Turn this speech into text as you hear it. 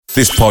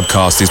This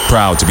podcast is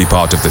proud to be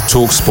part of the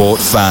TalkSport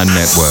Fan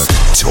Network.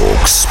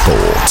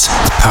 TalkSport.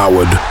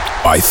 Powered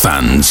by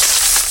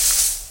fans.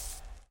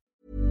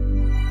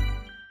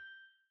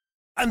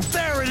 And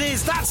there it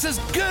is, that's as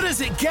good as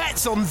it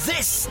gets on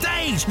this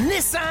stage.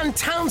 Nissan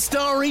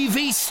Townstar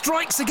EV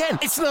strikes again.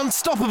 It's an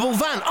unstoppable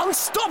van,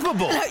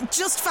 unstoppable.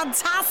 Just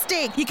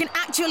fantastic. You can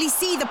actually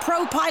see the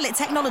Pro Pilot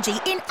technology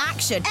in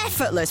action.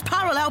 Effortless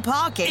parallel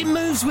parking. It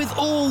moves with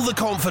all the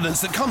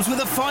confidence that comes with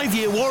a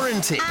 5-year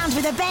warranty. And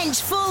with a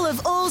bench full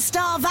of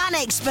all-star van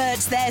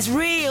experts, there's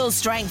real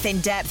strength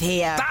in depth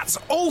here. That's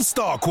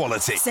all-star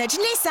quality. Search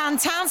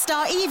Nissan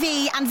Townstar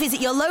EV and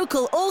visit your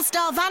local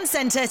all-star van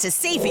centre to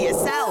see for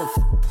yourself.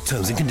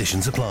 Terms and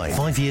conditions apply.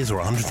 5 years or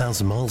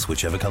 100,000 miles,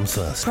 whichever comes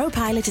first.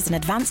 ProPilot is an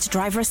advanced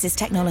driver assist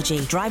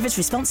technology. Driver's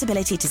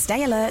responsibility to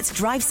stay alert,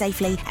 drive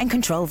safely, and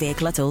control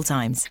vehicle at all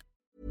times.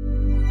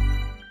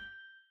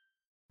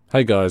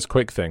 Hey guys,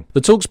 quick thing.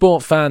 The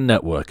TalkSport Fan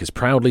Network is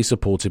proudly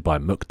supported by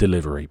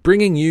McDelivery,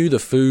 bringing you the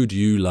food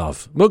you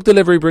love.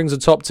 McDelivery brings a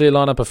top-tier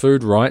lineup of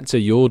food right to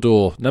your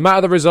door. No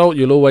matter the result,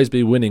 you'll always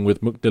be winning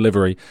with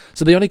McDelivery.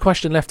 So the only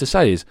question left to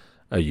say is,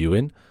 are you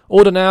in?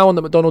 Order now on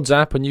the McDonald's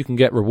app and you can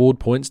get reward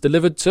points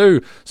delivered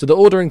too. So the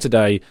ordering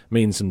today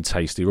means some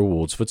tasty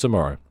rewards for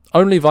tomorrow.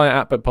 Only via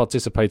app at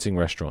participating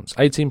restaurants.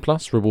 18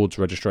 plus, rewards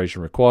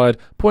registration required.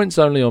 Points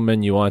only on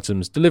menu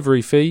items.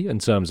 Delivery fee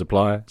and terms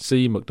apply.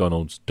 See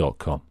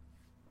mcdonalds.com.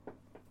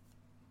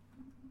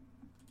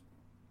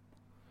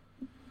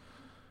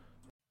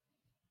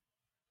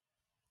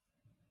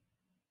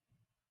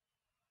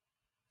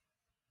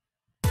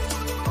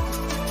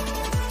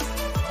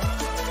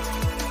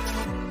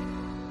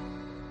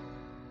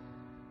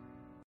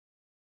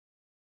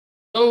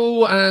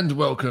 Hello and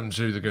welcome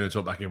to the Gonna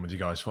Talk back in with you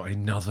guys for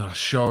another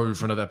show,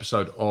 for another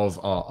episode of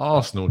our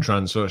Arsenal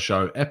transfer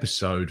show,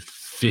 episode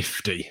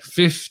 50.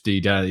 50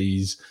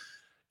 days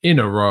in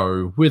a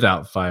row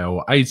without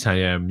fail, 8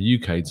 a.m.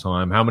 UK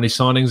time. How many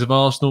signings have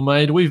Arsenal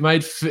made? We've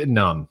made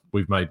none.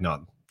 We've made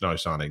none. No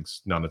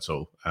signings, none at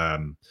all.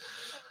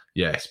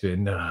 Yeah, it's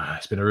been a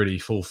really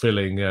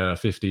fulfilling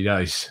 50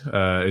 days,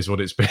 is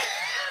what it's been.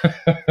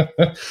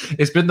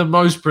 It's been the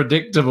most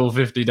predictable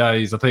 50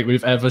 days I think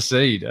we've ever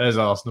seen as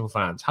Arsenal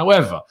fans.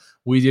 However,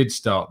 we did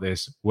start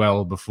this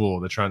well before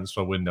the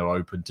transfer window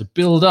opened to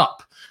build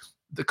up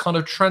the kind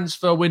of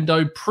transfer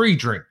window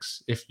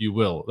pre-drinks, if you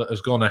will, that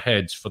has gone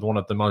ahead for one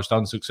of the most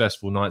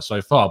unsuccessful nights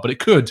so far. But it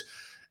could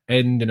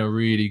end in a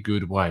really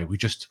good way.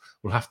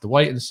 We'll have to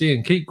wait and see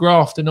and keep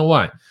grafting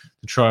away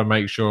to try and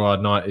make sure our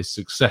night is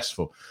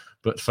successful.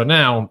 But for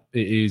now,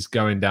 it is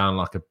going down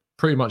like a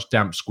pretty much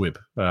damp squib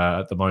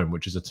at the moment,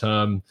 which is a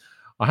term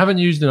I haven't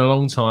used in a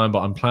long time, but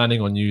I'm planning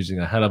on using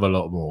a hell of a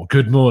lot more.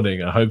 Good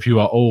morning. I hope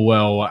you are all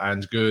well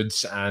and good,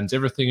 and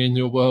everything in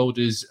your world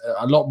is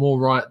a lot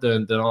more right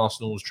than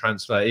Arsenal's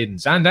transfer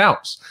ins and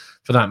outs,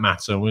 for that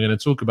matter. We're going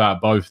to talk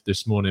about both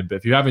this morning, but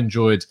if you have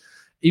enjoyed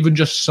even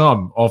just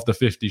some of the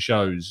 50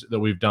 shows that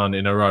we've done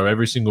in a row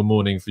every single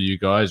morning for you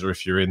guys, or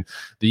if you're in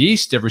the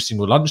East, every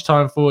single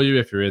lunchtime for you,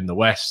 if you're in the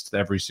West,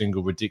 every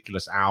single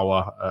ridiculous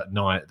hour at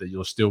night that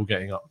you're still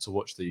getting up to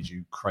watch these,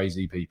 you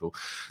crazy people,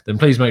 then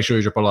please make sure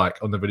you drop a like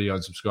on the video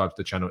and subscribe to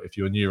the channel if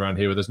you're new around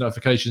here with those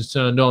notifications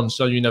turned on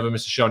so you never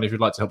miss a show. And if you'd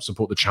like to help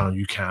support the channel,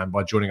 you can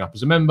by joining up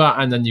as a member,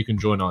 and then you can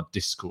join our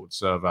Discord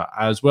server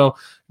as well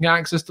and get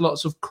access to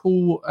lots of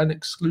cool and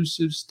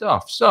exclusive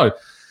stuff. So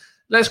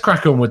let's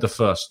crack on with the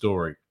first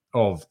story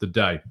of the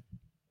day,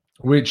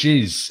 which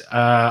is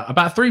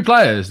about 3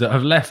 players that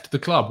have left the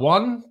club.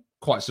 1,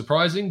 quite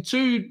surprising.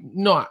 2,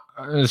 not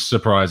as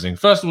surprising.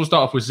 First of all, we'll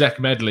start off with Zech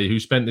Medley, who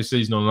spent this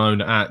season on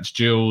loan at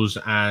Gilles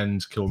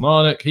and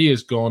Kilmarnock. He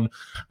has gone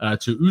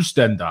to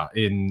Oostende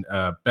in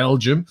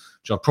Belgium,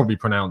 which I've probably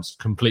pronounced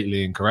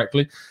completely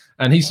incorrectly.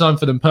 And he signed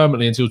for them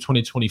permanently until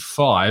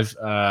 2025,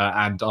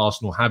 and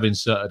Arsenal have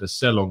inserted a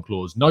sell-on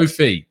clause. No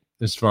fee,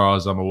 as far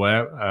as I'm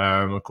aware.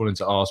 According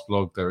to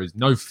Arsblog, there is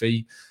no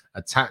fee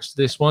attached to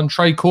this one.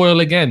 Trey Coyle,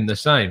 again, the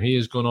same. He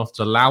has gone off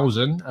to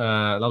Lausanne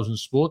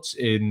Sports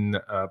in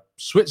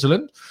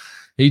Switzerland.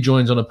 He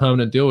joins on a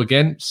permanent deal.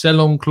 Again,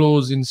 sell-on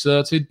clause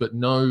inserted, but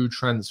no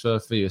transfer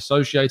fee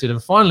associated.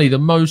 And finally, the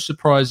most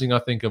surprising, I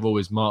think, of all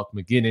is Mark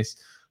McGuinness,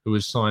 who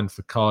has signed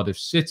for Cardiff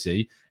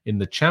City in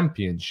the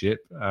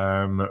Championship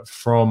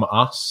from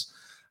us.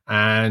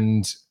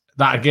 And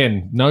that,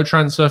 again, no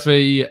transfer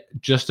fee,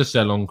 just a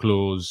sell-on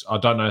clause. I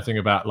don't know anything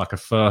about like a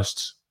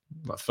first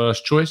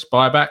choice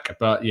buyback,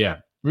 but yeah,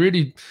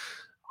 really,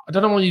 I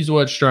don't want to use the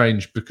word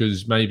strange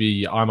because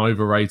maybe I'm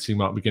overrating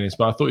Mark McGuinness,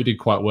 but I thought he did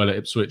quite well at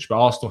Ipswich.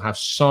 But Arsenal have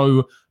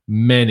so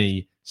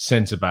many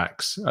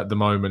centre-backs at the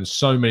moment,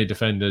 so many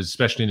defenders,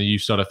 especially in the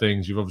youth side of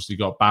things. You've obviously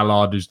got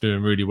Ballard, who's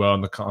doing really well,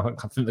 and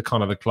I think the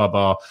club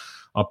are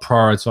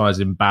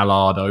prioritising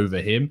Ballard over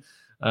him.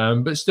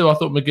 But still, I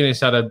thought McGuinness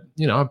had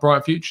a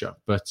bright future,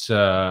 but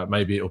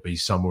maybe it'll be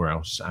somewhere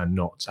else and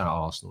not at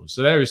Arsenal.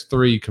 So there is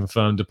 3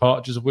 confirmed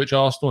departures, of which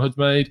Arsenal had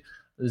made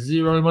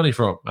zero money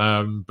from.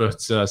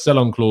 But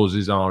sell-on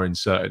clauses are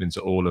inserted into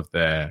all of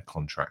their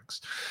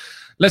contracts.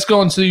 Let's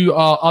go on to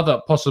our other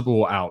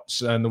possible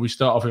outs. And we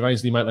start off with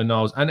Ainsley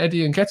Maitland-Niles and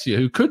Eddie Nketiah,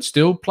 who could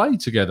still play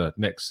together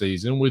next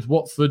season, with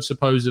Watford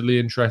supposedly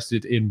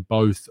interested in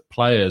both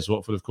players.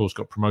 Watford, of course,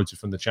 got promoted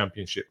from the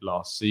Championship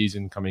last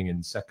season, coming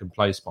in second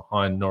place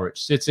behind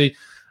Norwich City.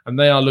 And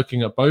they are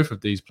looking at both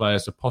of these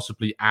players to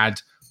possibly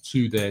add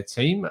to their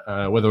team.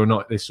 Whether or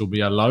not this will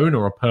be a loan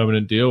or a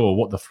permanent deal, or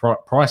what the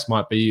price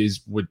might be,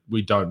 is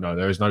we don't know.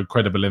 There is no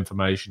credible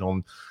information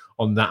on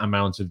that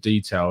amount of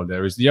detail.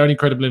 There is the only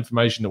credible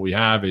information that we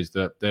have is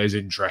that there's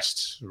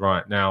interest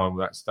right now, and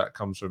that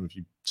comes from, if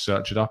you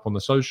search it up on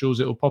the socials,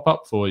 it will pop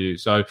up for you.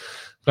 So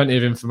plenty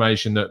of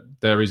information that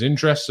there is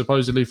interest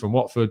supposedly from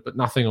Watford, but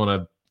nothing on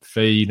a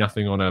fee,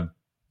 nothing on a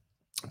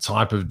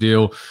type of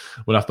deal.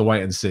 We'll have to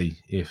wait and see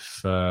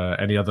if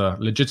any other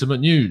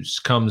legitimate news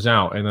comes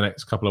out in the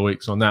next couple of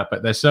weeks on that.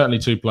 But there's certainly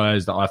two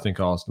players that I think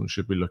Arsenal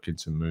should be looking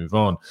to move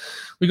on.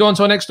 We go on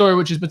to our next story,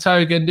 which is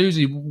Matteo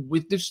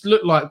Guendouzi. This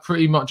looked like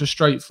pretty much a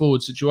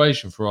straightforward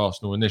situation for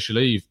Arsenal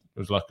initially. It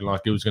was looking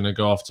like he was going to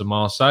go off to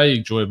Marseille,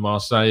 join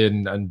Marseille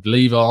and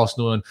leave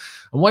Arsenal and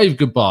wave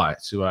goodbye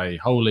to a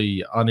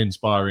wholly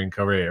uninspiring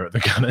career at the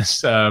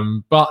Gunners.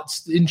 But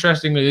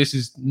interestingly, this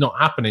is not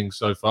happening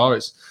so far.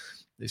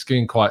 It's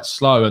getting quite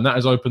slow, and that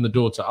has opened the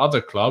door to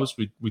other clubs.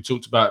 We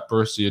talked about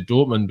Borussia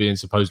Dortmund being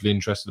supposedly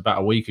interested about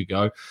a week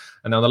ago,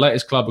 and now the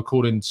latest club,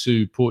 according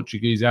to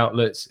Portuguese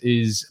outlets,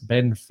 is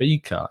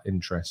Benfica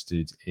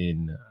interested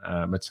in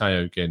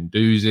Matteo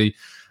Guendouzi.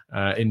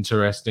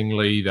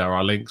 Interestingly, there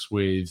are links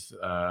with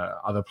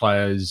other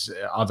players,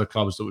 other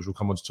clubs that which we'll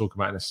come on to talk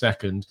about in a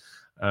second.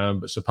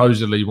 But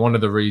supposedly one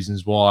of the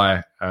reasons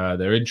why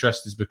they're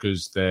interested is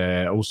because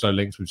they're also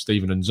linked with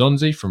Steven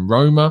Nzonzi from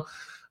Roma.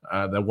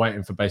 They're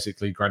waiting for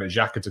basically Granit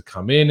Xhaka to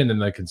come in, and then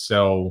they can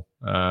sell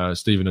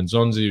Steven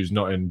Nzonzi, who's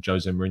not in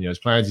Jose Mourinho's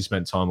plans. He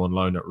spent time on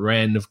loan at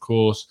Rennes, of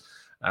course.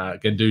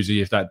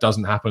 Guendouzi, if that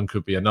doesn't happen,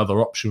 could be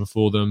another option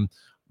for them.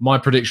 My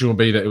prediction will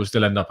be that it will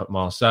still end up at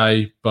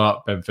Marseille,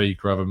 but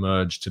Benfica have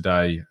emerged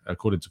today,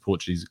 according to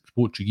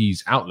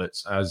Portuguese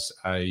outlets, as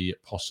a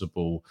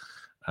possible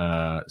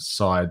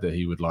side that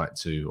he would like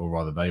to, or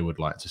rather they would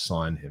like to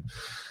sign him.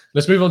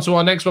 Let's move on to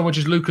our next one, which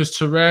is Lucas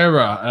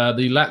Torreira.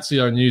 The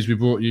Lazio news we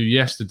brought you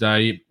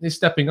yesterday is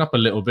stepping up a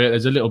little bit.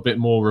 There's a little bit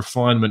more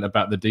refinement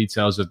about the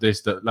details of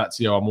this, that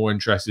Lazio are more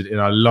interested in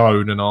a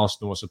loan, and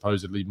Arsenal are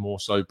supposedly more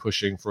so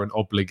pushing for an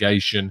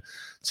obligation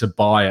to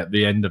buy at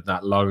the end of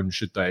that loan,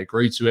 should they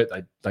agree to it.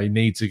 They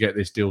need to get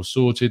this deal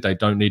sorted. They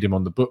don't need him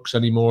on the books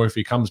anymore. If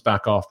he comes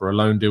back after a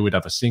loan deal, we'd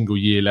have a single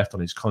year left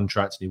on his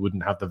contract, and he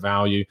wouldn't have the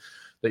value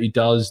that he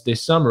does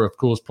this summer. Of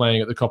course, playing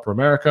at the Copa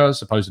America,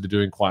 supposedly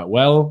doing quite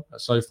well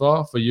so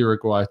far for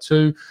Uruguay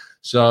too.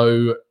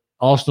 So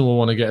Arsenal will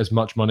want to get as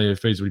much money as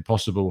feasibly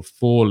possible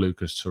for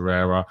Lucas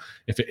Torreira.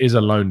 If it is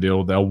a loan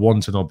deal, they'll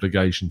want an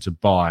obligation to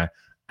buy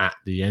at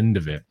the end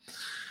of it.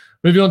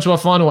 Moving on to our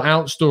final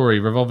out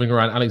story revolving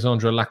around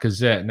Alexandre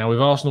Lacazette. Now,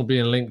 with Arsenal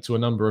being linked to a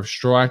number of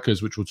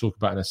strikers, which we'll talk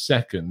about in a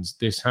second,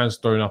 this has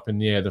thrown up in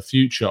the air the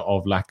future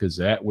of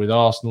Lacazette, with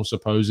Arsenal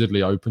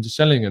supposedly open to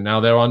selling him. Now,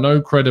 there are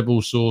no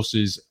credible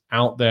sources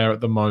out there at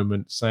the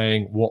moment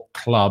saying what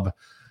club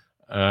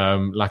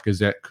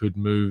Lacazette could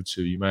move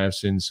to. You may have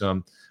seen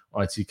some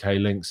ITK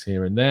links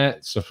here and there.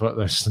 So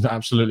there's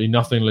absolutely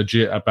nothing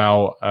legit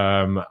about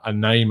a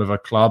name of a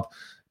club.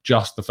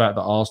 Just the fact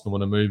that Arsenal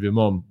want to move him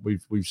on.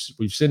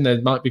 We've seen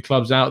there might be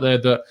clubs out there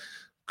that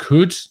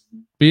could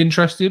be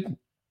interested.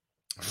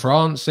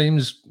 France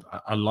seems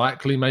a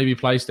likely maybe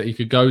place that he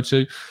could go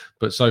to,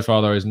 but so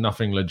far there is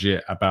nothing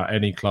legit about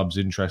any clubs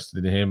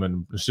interested in him.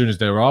 And as soon as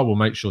there are, we'll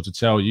make sure to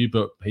tell you.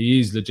 But he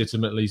is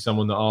legitimately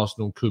someone that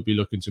Arsenal could be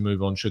looking to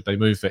move on should they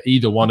move for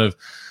either one of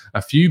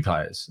a few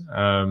players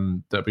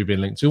that we've been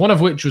linked to. One of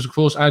which was, of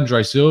course,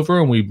 Andre Silva,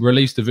 and we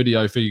released a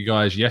video for you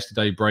guys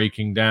yesterday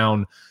breaking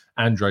down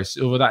Andre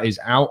Silva. That is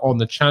out on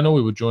the channel.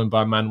 We were joined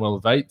by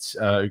Manuel Veit,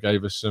 who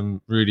gave us some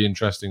really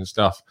interesting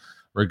stuff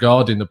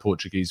regarding the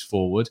Portuguese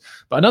forward.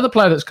 But another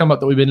player that's come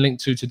up that we've been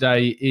linked to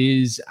today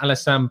is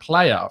Alassane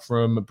Plea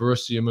from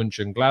Borussia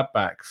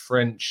Mönchengladbach,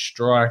 French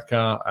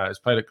striker. Has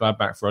played at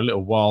Gladbach for a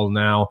little while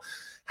now.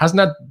 Hasn't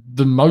had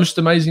the most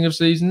amazing of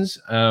seasons.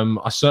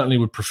 I certainly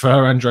would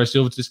prefer Andre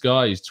Silva to this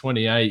guy. He's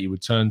 28. He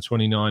would turn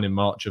 29 in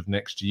March of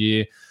next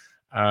year.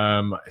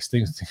 I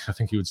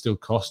think he would still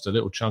cost a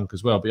little chunk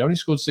as well, but he only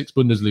scored 6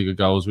 Bundesliga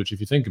goals, which, if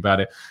you think about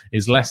it,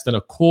 is less than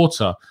a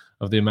quarter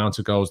of the amount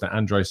of goals that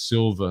Andre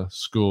Silva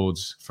scored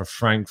for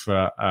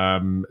Frankfurt.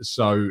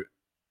 So,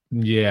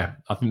 yeah,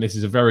 I think this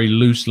is a very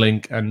loose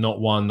link and not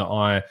one that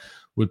I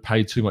would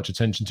pay too much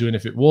attention to. And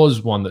if it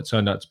was one that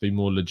turned out to be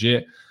more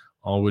legit,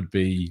 I would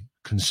be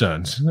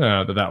concerned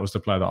that was the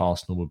player that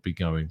Arsenal would be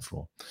going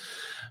for.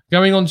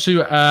 Going on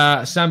to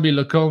Sambi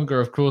Lokonga,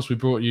 of course, we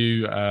brought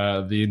you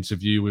the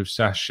interview with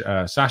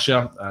Sasha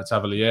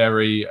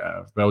Tavolieri,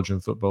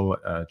 Belgian football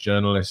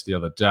journalist, the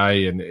other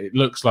day, and it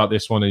looks like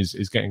this one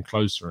is getting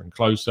closer and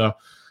closer.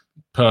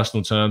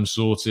 Personal terms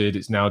sorted.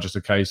 It's now just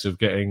a case of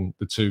getting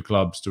the two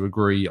clubs to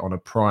agree on a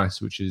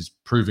price, which is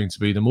proving to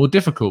be the more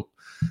difficult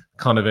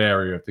kind of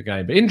area of the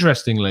game. But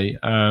interestingly,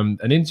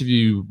 an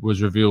interview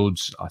was revealed,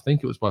 I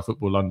think it was by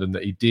Football London,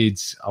 that he did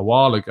a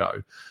while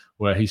ago,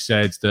 where he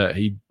said that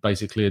he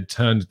basically had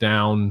turned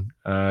down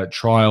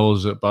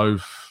trials at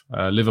both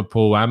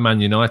Liverpool and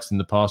Man United in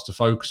the past to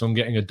focus on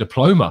getting a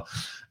diploma,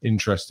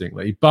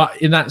 interestingly.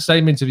 But in that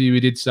same interview, he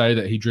did say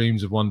that he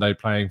dreams of one day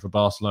playing for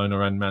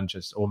Barcelona and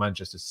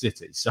Manchester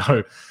City.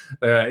 So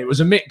it was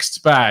a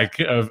mixed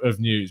bag of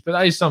news. But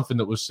that is something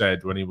that was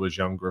said when he was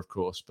younger, of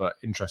course. But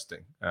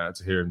interesting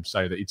to hear him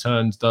say that he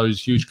turned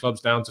those huge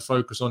clubs down to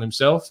focus on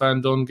himself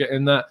and on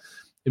getting that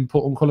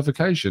important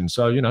qualification.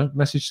 So,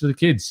 message to the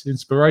kids,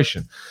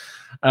 inspiration.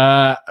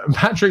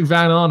 Patrick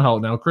Van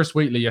Aanholt. Now, Chris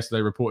Wheatley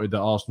yesterday reported that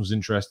Arsenal's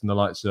interest in the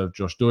likes of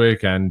Josh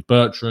Duick and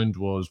Bertrand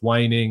was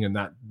waning, and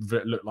that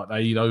looked like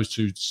those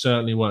two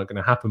certainly weren't going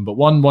to happen. But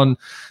one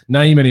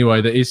name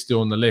anyway that is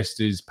still on the list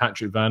is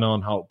Patrick Van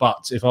Aanholt.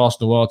 But if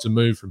Arsenal are to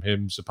move from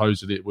him,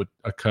 supposedly it would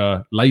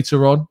occur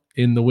later on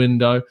in the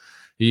window.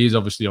 He is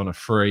obviously on a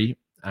free,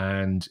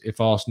 and if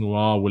Arsenal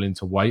are willing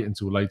to wait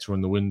until later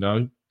in the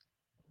window,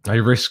 they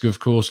risk, of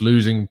course,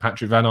 losing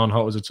Patrick Van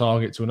Aanholt as a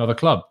target to another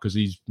club, because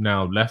he's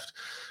now left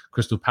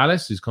Crystal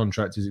Palace. His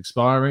contract is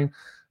expiring.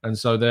 And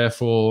so,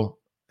 therefore,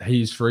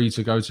 he's free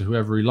to go to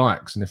whoever he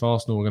likes. And if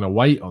Arsenal are going to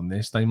wait on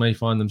this, they may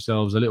find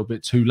themselves a little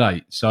bit too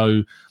late.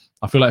 So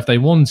I feel like if they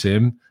want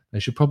him,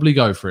 they should probably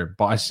go for him.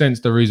 But I sense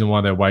the reason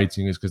why they're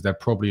waiting is because they're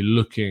probably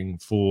looking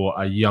for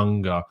a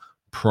younger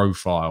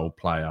profile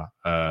player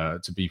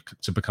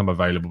to become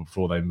available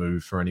before they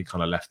move for any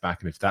kind of left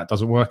back. And if that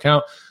doesn't work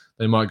out,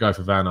 they might go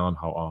for Van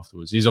Aanholt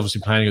afterwards. He's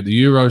obviously playing at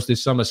the Euros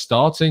this summer,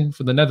 starting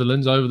for the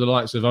Netherlands over the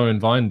likes of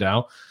Owen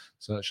Wijndal.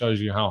 So that shows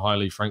you how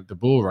highly Frank de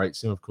Boer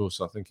rates him. Of course,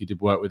 I think he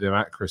did work with him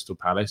at Crystal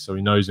Palace, so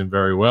he knows him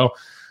very well.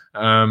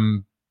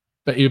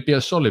 But he would be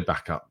a solid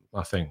backup,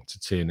 I think, to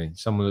Tierney.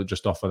 Someone that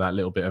just offer that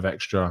little bit of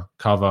extra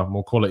cover,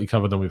 more quality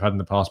cover than we've had in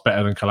the past,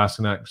 better than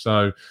Kolasinac.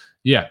 So,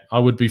 yeah, I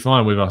would be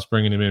fine with us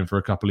bringing him in for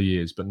a couple of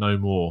years, but no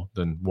more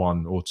than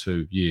 1 or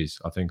 2 years.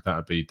 I think that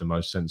would be the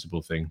most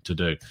sensible thing to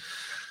do.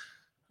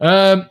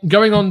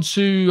 Going on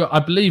to, I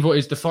believe, what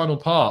is the final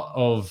part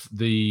of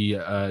the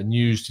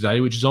news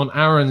today, which is on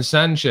Aaron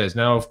Sanchez.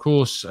 Now, of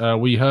course,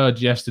 we heard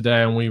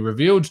yesterday and we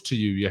revealed to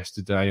you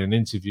yesterday in an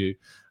interview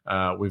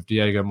with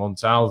Diego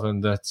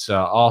Montalvan that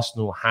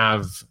Arsenal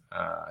have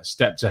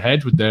stepped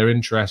ahead with their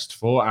interest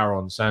for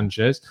Aaron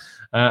Sanchez.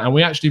 And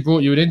we actually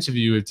brought you an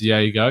interview with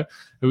Diego,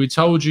 who we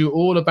told you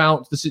all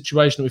about the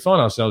situation that we find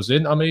ourselves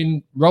in. I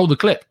mean, roll the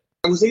clip.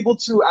 I was able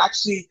to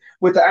actually,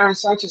 with the Aaron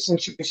Sanchez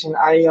situation,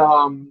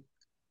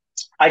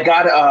 I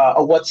got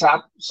a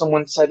WhatsApp.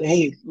 Someone said,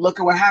 "Hey, look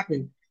at what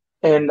happened."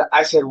 And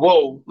I said,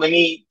 "Whoa, let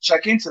me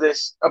check into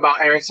this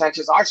about Aaron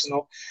Sanchez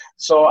Arsenal."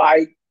 So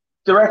I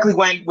directly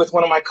went with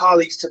one of my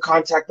colleagues to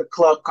contact the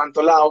club,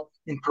 Cantolao,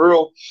 in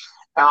Peru.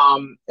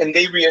 And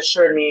they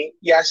reassured me,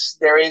 yes,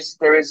 there is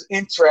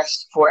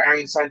interest for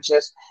Aaron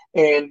Sanchez,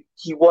 and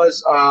he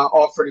was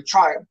offered a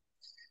trial.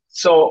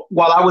 So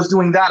while I was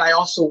doing that, I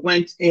also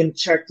went and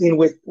checked in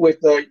with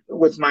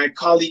my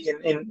colleague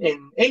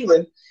in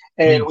England,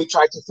 and we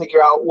tried to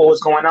figure out what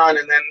was going on.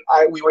 And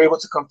then we were able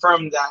to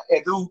confirm that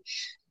Edu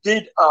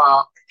did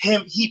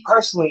he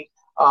personally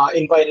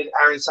invited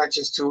Aaron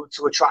Sanchez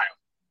to a trial.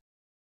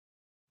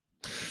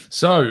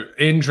 So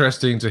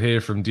interesting to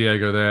hear from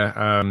Diego there.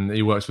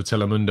 He works for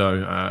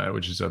Telemundo,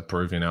 which is a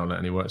Peruvian outlet,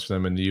 and he works for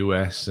them in the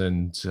US.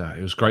 And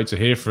it was great to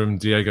hear from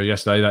Diego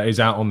yesterday. That is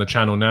out on the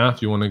channel now.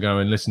 If you want to go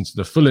and listen to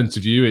the full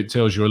interview, it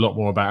tells you a lot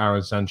more about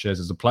Aaron Sanchez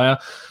as a player.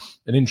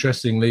 And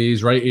interestingly,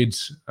 he's rated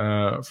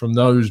from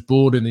those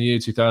born in the year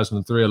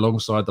 2003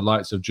 alongside the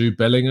likes of Jude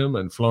Bellingham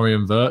and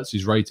Florian Wirtz.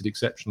 He's rated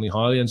exceptionally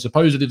highly. And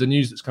supposedly the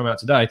news that's come out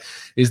today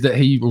is that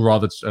he, or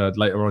rather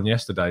later on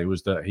yesterday,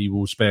 was that he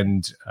will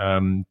spend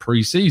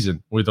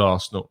pre-season with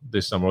Arsenal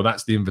this summer. Well,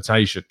 that's the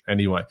invitation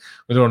anyway.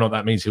 Whether or not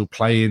that means he'll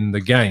play in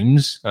the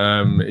games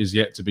is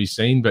yet to be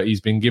seen. But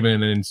he's been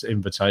given an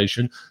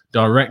invitation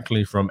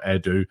directly from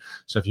Edu.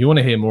 So if you want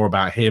to hear more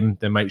about him,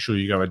 then make sure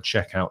you go and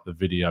check out the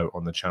video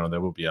on the channel.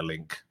 There will be a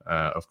link,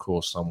 of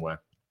course,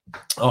 somewhere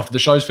after the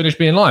show's finished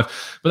being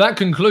live. But that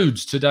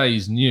concludes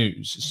today's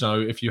news. So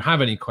if you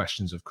have any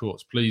questions, of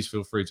course, please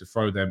feel free to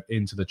throw them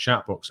into the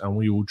chat box, and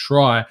we will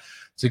try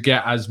to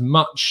get as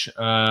much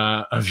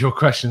of your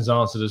questions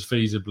answered as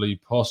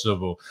feasibly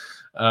possible.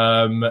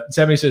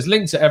 Temi says,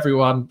 link to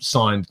everyone,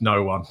 signed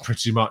no one,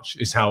 pretty much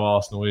is how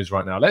Arsenal is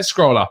right now. Let's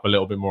scroll up a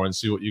little bit more and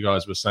see what you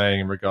guys were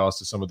saying in regards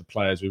to some of the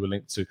players we were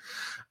linked to.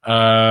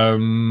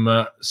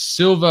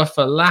 Silva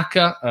for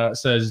Laka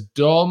says,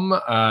 Dom,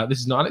 this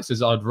is not Alex,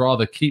 says, I'd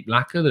rather keep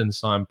Laka than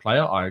sign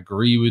player. I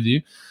agree with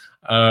you.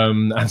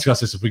 And Scott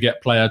says, if we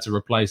get player to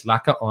replace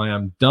Laka, I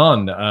am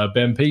done.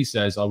 Ben P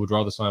says, I would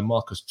rather sign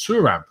Marcus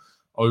Thuram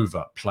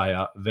over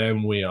player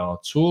than we are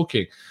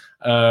talking.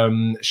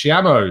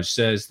 Shiamo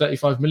says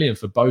 35 million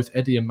for both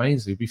Eddie and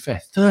Mainsley would be fair.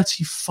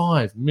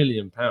 35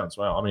 million pounds.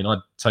 Wow. I mean, I'd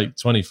take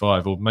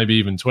 25 or maybe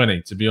even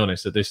 20, to be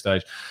honest, at this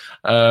stage.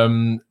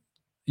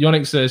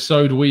 Yannick says,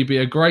 so do we be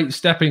a great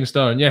stepping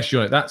stone? Yes,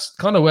 Yannick, that's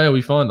kind of where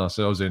we find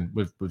ourselves in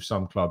with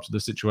some clubs, the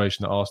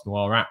situation that Arsenal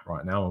are at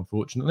right now,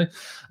 unfortunately.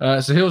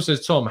 So Hill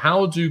says, Tom,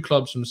 how do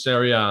clubs from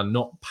Serie A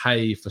not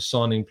pay for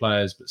signing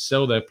players but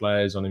sell their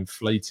players on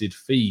inflated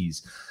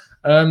fees?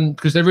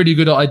 Because they're really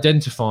good at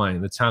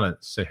identifying the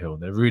talents, Sahil.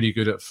 They're really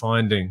good at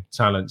finding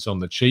talents on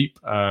the cheap.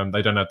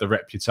 They don't have the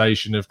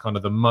reputation of kind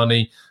of the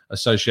money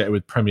associated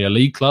with Premier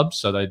League clubs.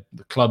 So the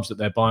clubs that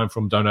they're buying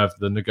from don't have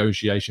the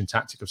negotiation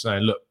tactic of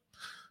saying, look,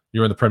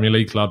 you're in the Premier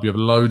League club, you have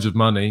loads of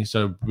money,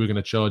 so we're going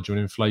to charge you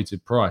an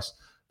inflated price.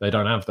 They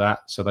don't have that,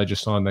 so they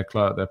just sign their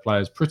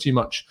players pretty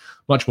much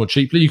more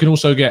cheaply. You can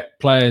also get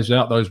players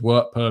without those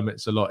work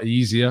permits a lot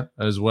easier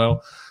as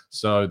well.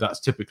 So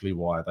that's typically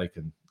why they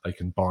can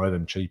buy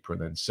them cheaper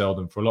and then sell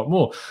them for a lot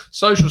more.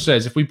 Social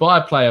says, if we buy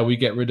a player we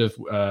get rid of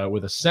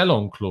with a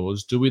sell-on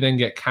clause, do we then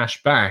get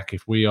cash back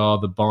if we are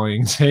the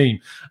buying team?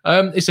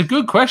 It's a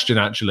good question,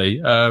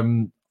 actually.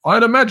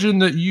 I'd imagine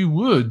that you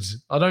would.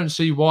 I don't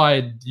see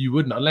why you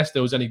wouldn't, unless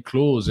there was any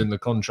clause in the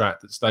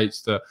contract that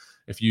states that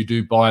if you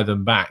do buy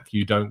them back,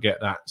 you don't get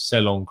that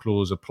sell-on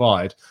clause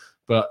applied.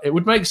 But it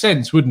would make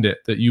sense, wouldn't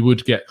it, that you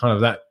would get kind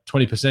of that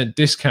 20%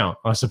 discount,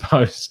 I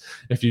suppose,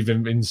 if you've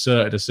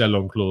inserted a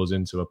sell-on clause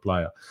into a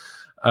player.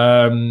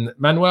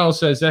 Manuel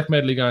says, Zach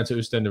Medley going to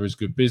Ostender is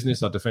good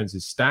business. Our defence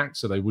is stacked,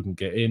 so they wouldn't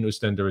get in.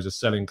 Ostender is a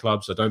selling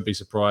club, so don't be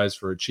surprised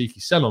for a cheeky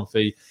sell-on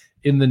fee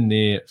in the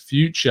near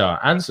future.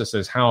 Answer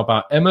says, how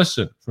about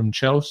Emerson from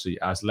Chelsea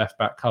as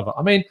left-back cover?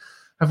 I mean,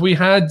 have we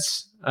had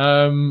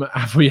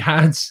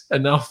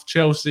enough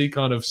Chelsea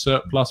kind of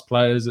surplus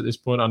players at this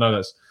point? I know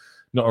that's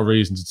not a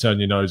reason to turn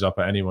your nose up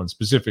at anyone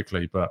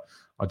specifically, but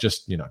I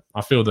just,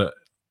 I feel that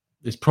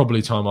it's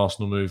probably time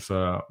Arsenal move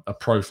a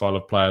profile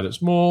of player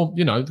that's more,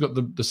 got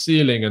the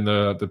ceiling and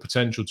the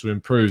potential to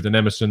improve than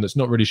Emerson, that's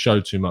not really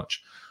showed too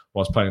much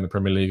whilst playing in the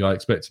Premier League. I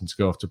expect him to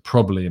go off to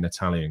probably an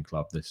Italian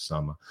club this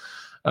summer.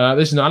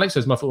 Listen, Alex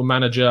says, my football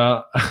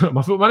manager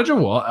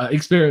what?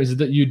 Experience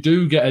that you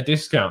do get a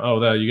discount. Oh,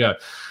 there you go.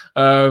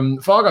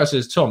 Fargo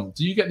says, Tom,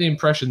 do you get the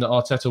impression that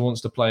Arteta wants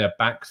to play a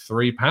back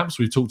three? Perhaps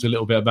we've talked a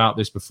little bit about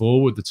this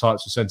before with the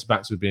types of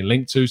centre-backs we've been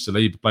linked to.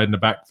 Saliba played in a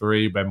back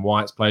three, Ben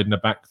White's played in a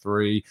back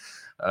three.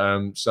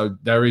 So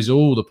there is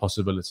all the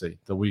possibility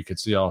that we could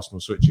see Arsenal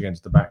switch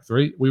against the back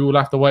three. We will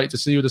have to wait to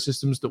see the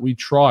systems that we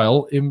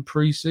trial in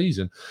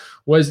pre-season.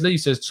 Wesley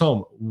says,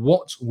 Tom,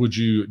 what would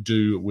you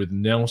do with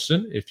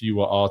Nelson if you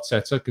were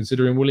Arteta,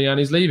 considering Willian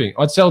is leaving?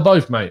 I'd sell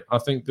both, mate. I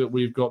think that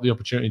we've got the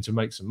opportunity to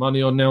make some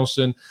money on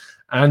Nelson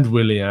and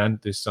Willian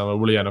this summer.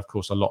 Willian, of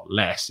course, a lot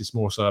less. It's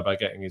more so about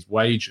getting his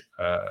wages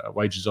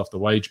off the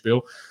wage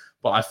bill.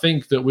 But I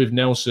think that with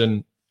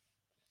Nelson,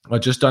 I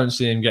just don't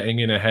see him getting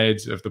in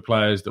ahead of the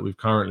players that we've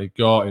currently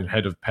got, in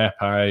head of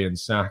Pepe and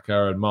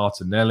Saka and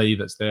Martinelli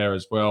that's there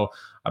as well.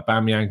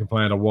 Aubameyang can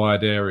play in a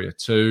wide area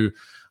too.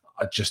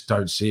 I just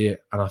don't see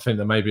it. And I think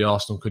that maybe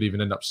Arsenal could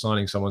even end up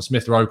signing someone.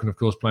 Smith Rowe can, of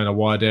course, play in a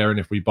wide area. And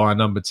if we buy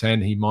number 10,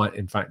 he might,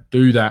 in fact,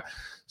 do that.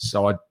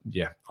 So,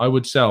 I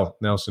would sell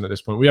Nelson at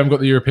this point. We haven't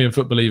got the European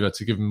football either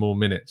to give him more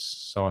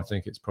minutes. So I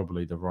think it's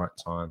probably the right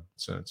time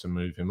to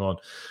move him on.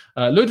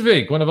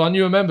 Ludwig, one of our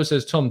newer members,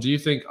 says, Tom, do you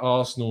think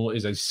Arsenal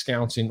is a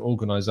scouting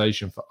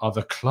organisation for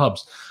other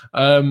clubs?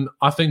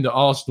 I think that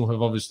Arsenal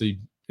have obviously,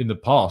 in the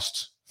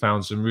past,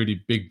 found some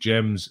really big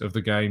gems of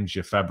the games,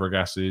 your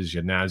Fabregases,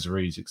 your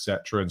Nasris,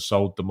 etc., and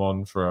sold them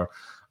on for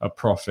a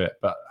profit.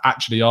 But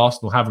actually,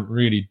 Arsenal haven't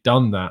really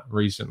done that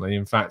recently.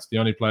 In fact, the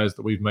only players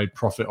that we've made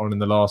profit on in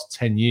the last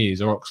 10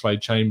 years are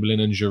Oxlade-Chamberlain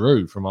and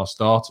Giroud from our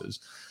starters.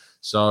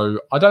 So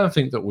I don't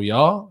think that we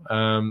are.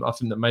 I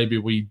think that maybe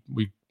we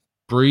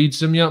produce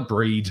some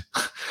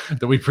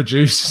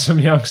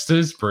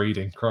youngsters.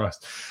 Breeding,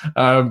 Christ.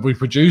 We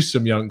produce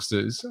some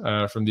youngsters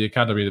from the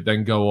academy that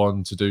then go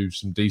on to do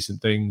some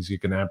decent things. Your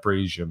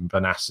Gnabry's, your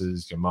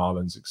Benassas, your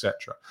Marlins,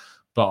 etc.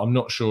 But I'm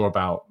not sure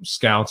about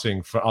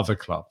scouting for other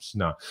clubs.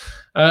 No.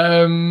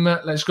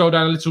 Let's scroll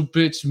down a little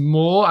bit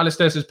more.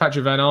 Alistair says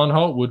Patrick Van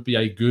Aanholt would be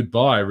a good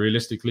buy.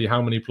 Realistically,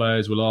 how many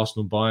players will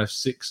Arsenal buy if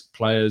 6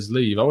 players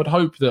leave? I would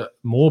hope that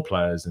more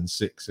players than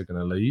 6 are going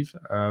to leave.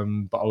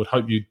 But I would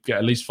hope you'd get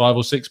at least 5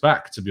 or 6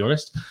 back, to be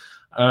honest.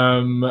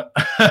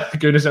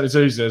 Goodness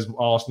 72 says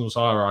Arsenal's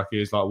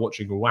hierarchy is like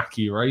watching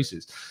wacky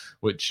races,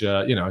 which,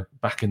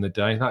 back in the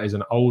day, that is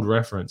an old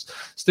reference.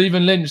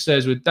 Stephen Lynch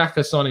says, with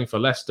Daka signing for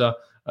Leicester,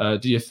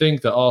 do you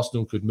think that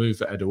Arsenal could move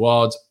for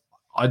Edouard?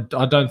 I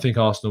don't think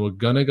Arsenal are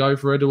going to go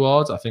for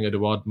Edouard. I think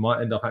Edouard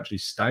might end up actually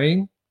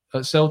staying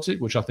at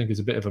Celtic, which I think is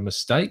a bit of a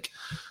mistake.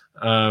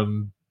 But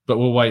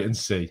we'll wait and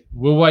see.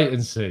 Blue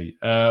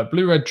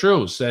Red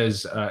Trill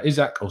says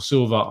Isaac or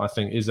Silva. I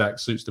think Isaac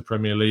suits the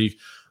Premier League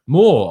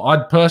more.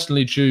 I'd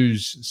personally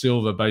choose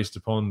Silva based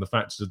upon the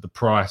factors of the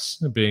price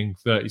being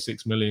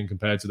 36 million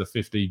compared to the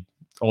 50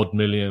 odd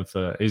million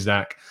for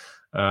Isaac.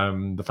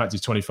 The fact he's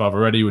 25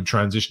 already, would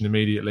transition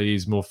immediately.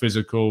 He's more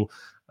physical,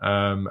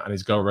 and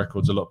his goal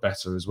record's a lot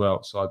better as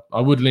well. So I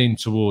would lean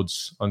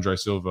towards Andre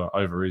Silva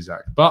over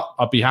Isaac, but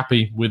I'd be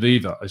happy with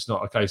either. It's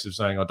not a case of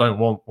saying I don't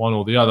want one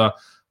or the other.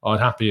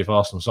 I'd happy if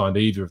Arsenal signed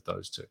either of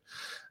those two.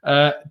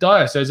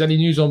 Dyer says, any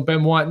news on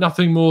Ben White?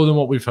 Nothing more than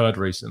what we've heard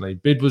recently.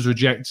 Bid was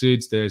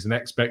rejected. There's an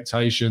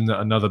expectation that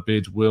another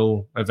bid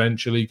will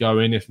eventually go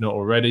in, if not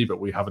already, but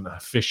we haven't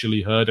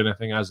officially heard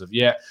anything as of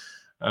yet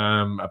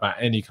about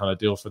any kind of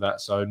deal for that.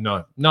 So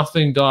no,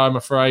 nothing, Dyer, I'm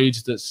afraid,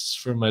 that's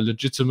from a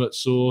legitimate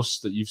source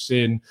that you've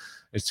seen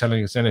is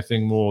telling us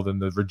anything more than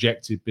the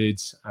rejected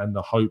bids and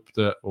the hope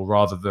that, or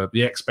rather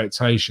the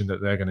expectation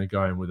that they're going to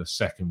go in with a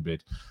second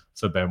bid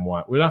for Ben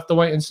White. We'll have to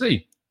wait and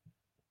see.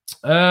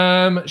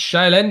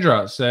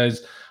 Shailendra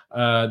says,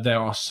 there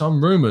are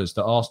some rumours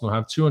that Arsenal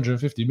have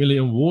 250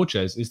 million war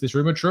chest. Is this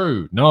rumour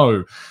true?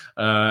 No.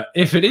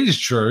 If it is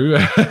true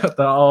that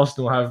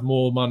Arsenal have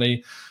more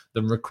money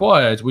than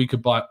required, we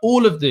could buy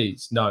all of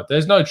these. No,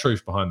 there's no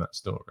truth behind that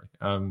story.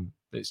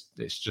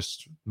 It's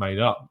just made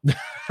up.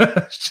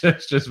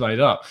 It's just made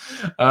up.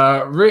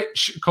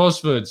 Rich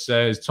Cosford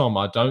says, Tom,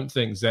 I don't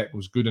think Zek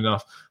was good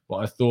enough, but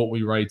I thought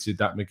we rated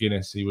that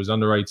McGuinness. He was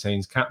under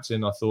 18's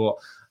captain. I thought,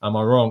 am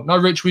I wrong? No,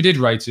 Rich, we did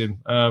rate him.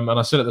 And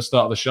I said at the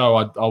start of the show,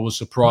 I was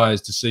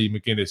surprised to see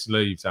McGuinness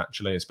leave,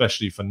 actually,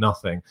 especially for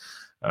nothing.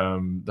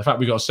 The fact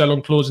we got a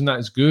sell-on clause in that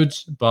is good,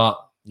 but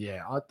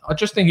yeah, I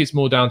just think it's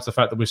more down to the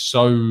fact that we're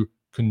so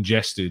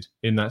congested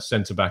in that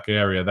centre-back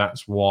area.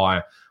 That's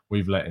why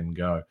we've let him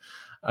go.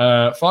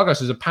 Fargo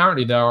says,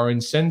 apparently there are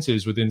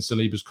incentives within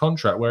Saliba's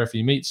contract where if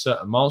he meets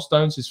certain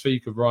milestones, his fee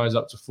could rise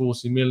up to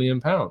 £40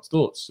 million.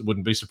 Thoughts? It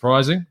wouldn't be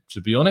surprising,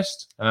 to be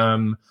honest.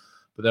 But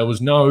there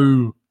was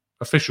no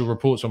official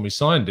reports when we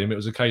signed him. It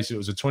was a case, it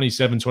was a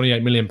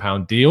 £27-28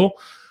 million deal.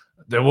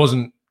 There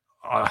wasn't,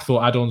 I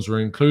thought add-ons were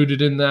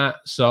included in that.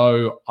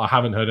 So I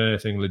haven't heard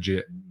anything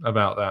legit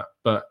about that.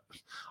 But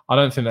I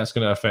don't think that's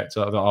going to affect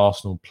the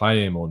Arsenal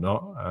play him or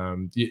not.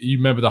 You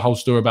remember the whole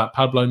story about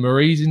Pablo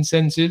Mari's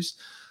incentives,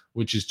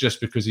 which is just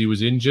because he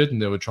was injured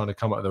and they were trying to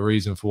come up with a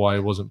reason for why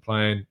he wasn't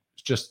playing.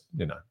 It's just,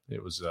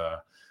 it was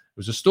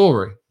a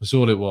story. That's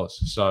all it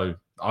was. So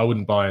I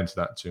wouldn't buy into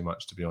that too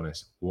much, to be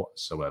honest,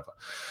 whatsoever.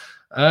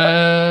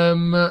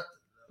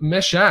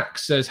 Meshach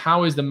says,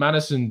 how is the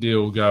Maddison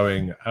deal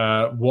going?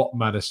 What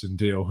Maddison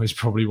deal is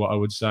probably what I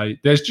would say.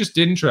 There's just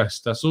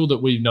interest. That's all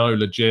that we know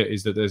legit,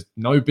 is that there's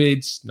no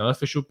bids, no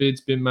official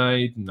bids been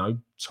made, no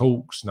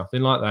talks,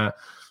 nothing like that.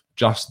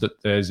 Just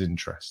that there's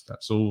interest.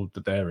 That's all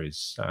that there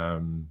is.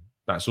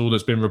 That's all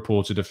that's been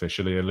reported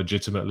officially and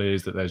legitimately,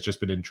 is that there's just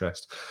been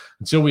interest.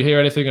 Until we hear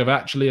anything of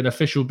actually an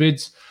official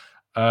bids,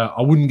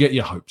 I wouldn't get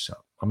your hopes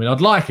up. I mean,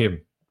 I'd like him.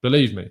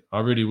 Believe me,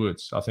 I really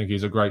would. I think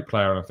he's a great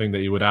player, and I think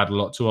that he would add a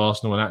lot to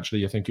Arsenal, and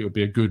actually I think it would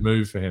be a good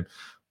move for him.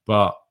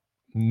 But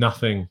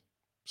nothing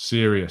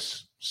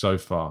serious so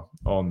far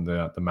on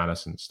the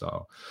Maddison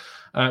style.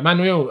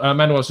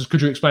 Manuel says,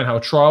 could you explain how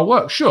a trial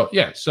works? Sure,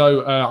 yeah.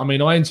 So,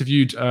 I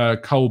interviewed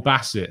Cole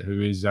Bassett,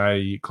 who is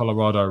a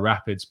Colorado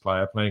Rapids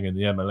player playing in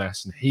the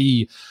MLS, and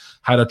he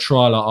had a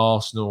trial at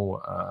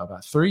Arsenal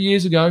about 3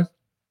 years ago.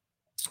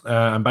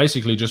 And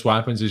basically just what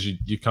happens is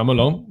you come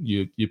along,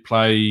 you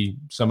play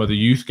some of the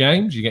youth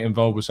games, you get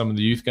involved with some of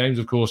the youth games.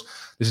 Of course,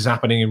 this is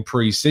happening in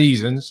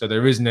pre-season, so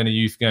there isn't any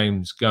youth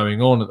games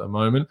going on at the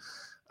moment.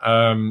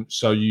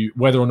 So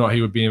whether or not he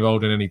would be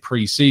involved in any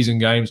pre-season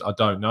games, I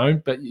don't know.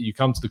 But you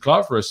come to the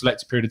club for a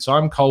selected period of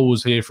time. Cole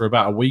was here for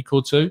about a week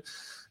or two.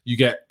 You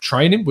get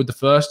training with the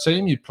first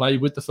team. You play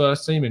with the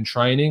first team in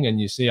training, and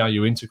you see how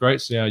you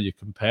integrate, see how you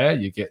compare.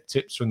 You get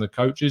tips from the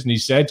coaches.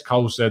 And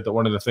Cole said that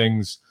one of the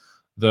things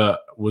that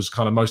was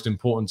kind of most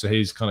important to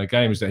his kind of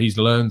game is that he's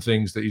learned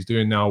things that he's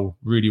doing now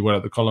really well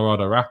at the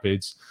Colorado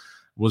Rapids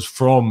was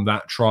from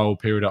that trial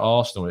period at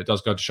Arsenal. It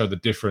does go to show the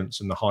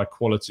difference and the high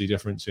quality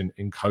difference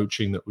in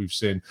coaching that we've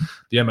seen.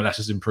 The MLS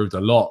has improved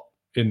a lot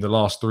in the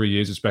last 3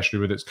 years, especially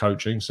with its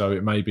coaching. So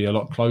it may be a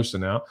lot closer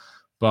now,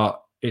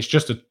 but it's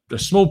just a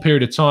small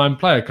period of time.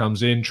 Player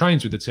comes in,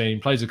 trains with the team,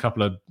 plays a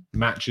couple of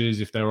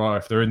matches if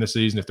they're in the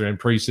season, if they're in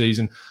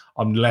pre-season.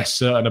 I'm less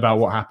certain about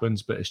what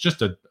happens, but it's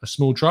just a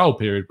small trial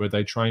period where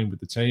they train with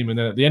the team. And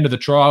then at the end of the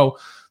trial,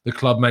 the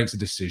club makes a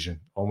decision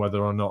on whether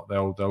or not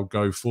they'll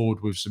go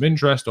forward with some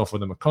interest, offer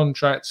them a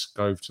contract,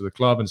 go to the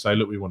club and say,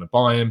 look, we want to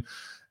buy him.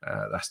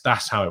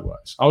 That's how it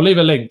works. I'll leave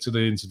a link to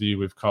the interview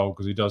with Cole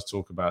because he does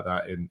talk about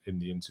that in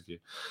the interview.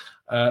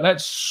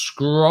 Let's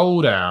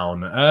scroll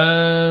down.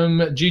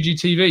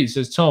 GGTV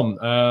says, Tom,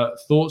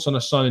 thoughts on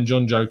a signing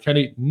John Joe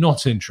Kelly?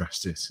 Not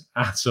interested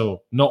at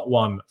all. Not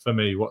one for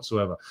me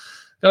whatsoever.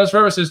 Dallas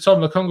Ferreira says,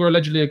 Tom, Lokonga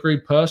allegedly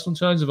agreed personal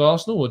terms of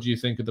Arsenal. What do you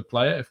think of the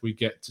player if we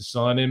get to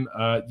sign him?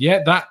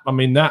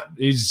 That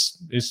is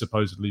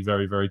supposedly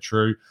very, very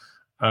true.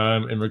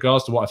 In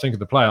regards to what I think of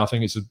the player, I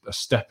think it's a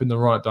step in the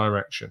right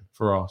direction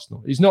for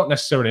Arsenal. He's not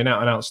necessarily an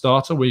out-and-out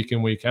starter week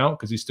in, week out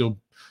because he's still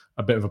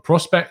a bit of a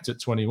prospect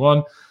at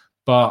 21,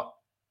 but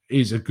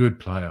he's a good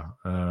player.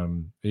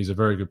 He's a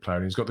very good player.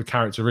 And he's got the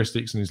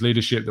characteristics and his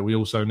leadership that we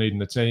also need in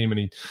the team.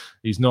 And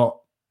he's not.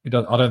 I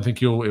don't think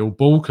he'll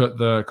balk at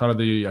the kind of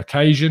the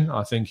occasion.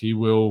 I think he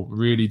will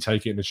really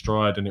take it in his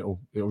stride, and it'll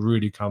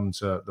really come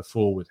to the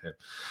fore with him.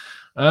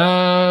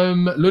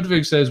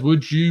 Ludwig says,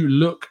 would you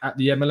look at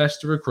the MLS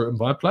to recruit and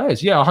buy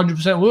players? Yeah,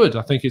 100% would.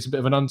 I think it's a bit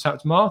of an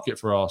untapped market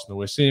for Arsenal.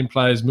 We're seeing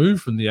players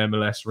move from the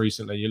MLS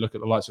recently. You look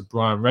at the likes of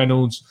Brian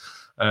Reynolds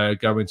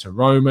going to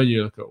Roma.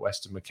 You look at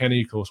Weston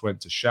McKennie, of course,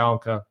 went to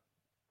Schalke.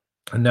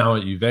 And now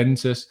at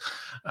Juventus.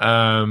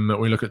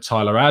 We look at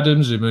Tyler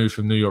Adams, who moved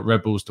from New York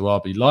Red Bulls to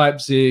RB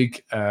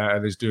Leipzig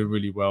and is doing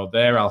really well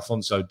there.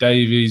 Alphonso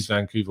Davies,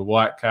 Vancouver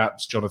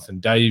Whitecaps, Jonathan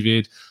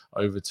David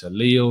over to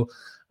Lille.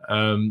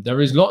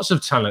 There is lots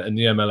of talent in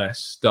the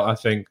MLS that I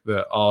think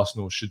that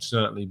Arsenal should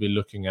certainly be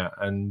looking at.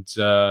 And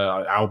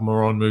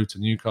Almiron moved to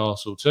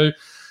Newcastle too.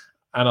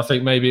 And I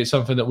think maybe it's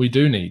something that we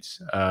do need.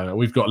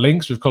 We've got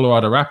links with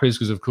Colorado Rapids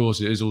because, of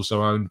course, it is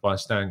also owned by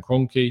Stan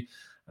Kroenke.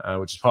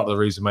 Which is part of the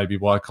reason maybe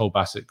why Cole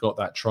Bassett got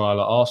that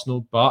trial at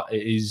Arsenal. But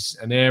it is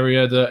an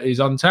area that is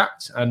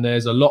untapped and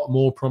there's a lot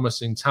more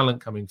promising talent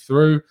coming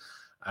through.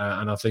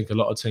 And I think a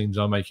lot of teams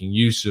are making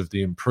use of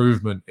the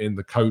improvement in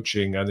the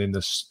coaching and in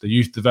the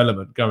youth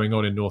development going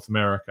on in North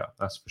America.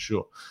 That's for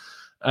sure.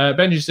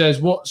 Benji says,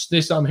 what's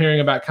this I'm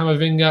hearing about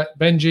Camavinga?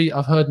 Benji,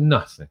 I've heard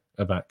nothing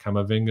about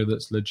Camavinga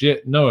that's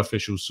legit. No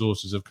official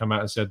sources have come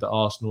out and said that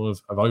Arsenal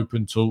have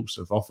opened talks,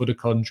 have offered a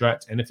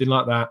contract, anything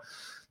like that.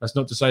 That's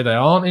not to say they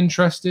aren't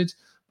interested,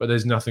 but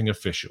there's nothing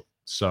official.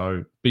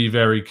 So be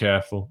very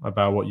careful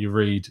about what you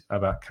read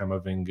about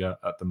Camavinga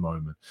at the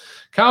moment.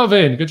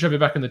 Calvin, good to have you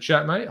back in the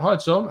chat, mate. Hi,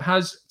 Tom.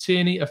 Has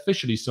Tierney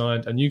officially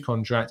signed a new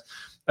contract?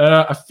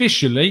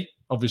 Officially,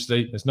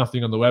 obviously, there's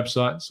nothing on the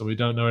website, so we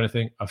don't know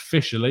anything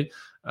officially.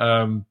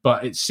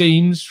 But it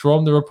seems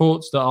from the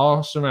reports that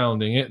are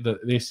surrounding it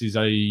that this is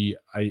a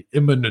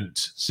imminent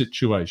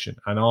situation.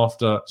 And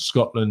after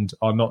Scotland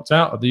are knocked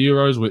out of the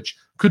Euros, which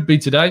could be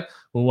today,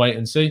 we'll wait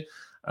and see,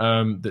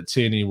 that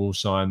Tierney will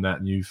sign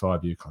that new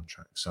 5-year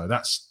contract. So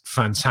that's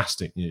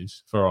fantastic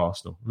news for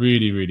Arsenal.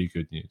 Really, really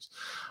good news.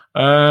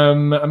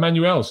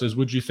 Emmanuel says,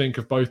 would you think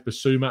of both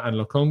Basuma and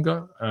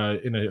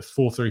Lokonga in a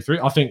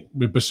 4-3-3? I think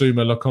with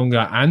Basuma,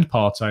 Lokonga and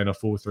Partey in a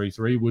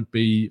 4-3-3 would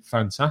be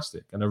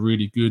fantastic and a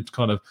really good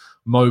kind of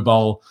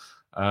mobile,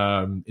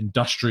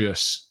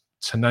 industrious,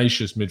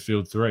 tenacious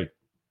midfield three.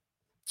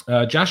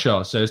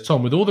 Jashar says,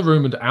 Tom, with all the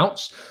rumoured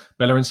outs,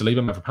 Bellerin, Saliba,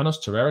 Mavropanos,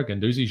 Torreira,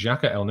 Guendouzi,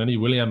 Xhaka, El Neni,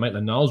 Willian,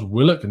 Maitland-Niles,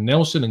 Willock,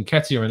 Nelson, and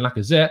Nketiah and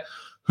Lacazette,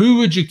 who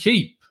would you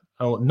keep?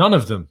 Oh, none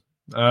of them.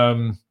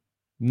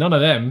 None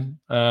of them,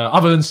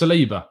 other than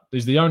Saliba,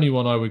 is the only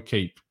one I would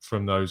keep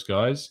from those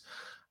guys,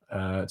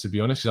 to be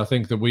honest. I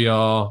think that we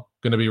are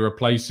going to be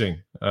replacing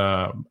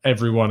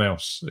everyone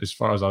else as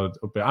far as I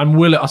would be. And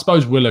Willock, I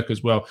suppose Willock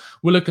as well.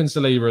 Willock and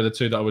Saliba are the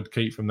two that I would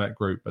keep from that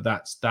group, but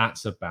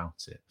that's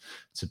about it,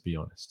 to be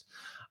honest.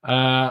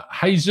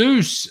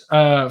 Jesus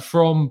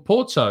from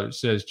Porto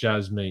says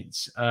Jazz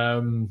Meats.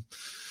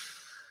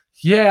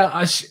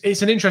 Yeah,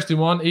 it's an interesting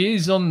one. He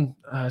is on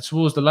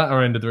towards the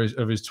latter end of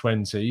his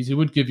 20s. He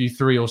would give you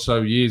 3 or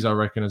so years, I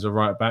reckon, as a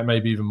right back,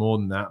 maybe even more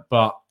than that.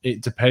 But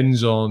it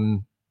depends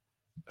on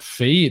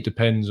fee. It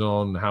depends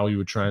on how he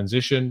would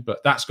transition.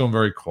 But that's gone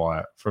very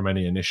quiet from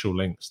any initial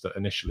links that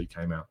initially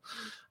came out.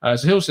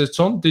 Sahil says,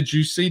 Tom, did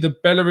you see the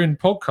Bellerin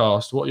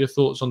podcast? What are your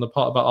thoughts on the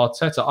part about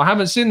Arteta? I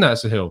haven't seen that,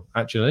 Sahil,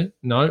 actually.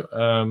 No,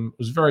 it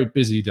was a very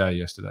busy day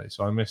yesterday,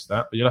 so I missed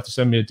that. But you'll have to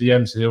send me a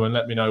DM, Sahil, and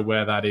let me know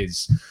where that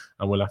is,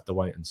 and we'll have to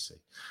wait and see.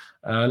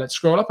 Let's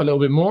scroll up a little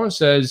bit more. It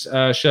says,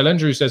 Shell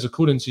Andrew says,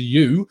 according to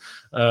you,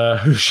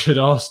 who should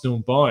Arsenal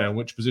buy and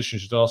which position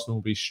should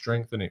Arsenal be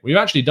strengthening? We've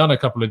actually done a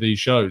couple of these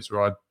shows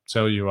where I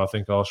tell you I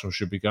think Arsenal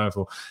should be going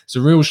for. It's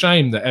a real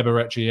shame that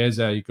Eberechi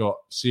Eze got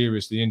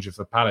seriously injured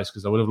for Palace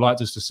because I would have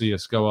liked us to see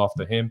us go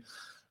after him.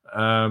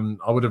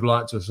 I would have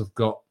liked to have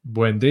got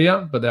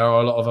Buendia, but there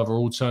are a lot of other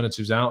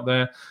alternatives out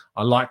there.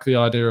 I like the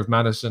idea of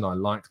Maddison. I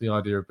like the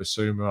idea of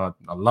Basuma.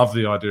 I love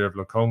the idea of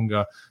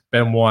Lokonga.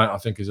 Ben White, I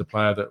think, is a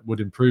player that would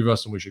improve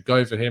us and we should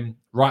go for him.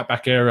 Right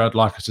back area, I'd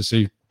like us to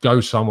see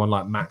go someone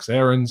like Max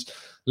Aarons.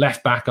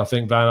 Left back, I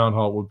think Van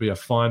Aanholt would be a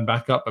fine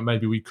backup, but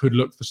maybe we could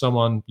look for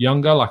someone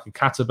younger, like a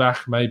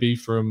Katterbach, maybe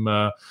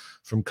from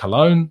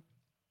Cologne.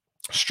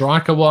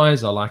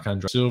 Striker-wise, I like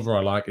Andre Silva.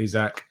 I like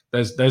Isaac.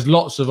 There's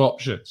lots of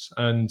options.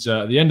 And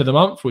at the end of the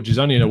month, which is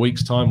only in a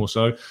week's time or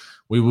so,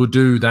 we will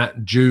do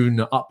that June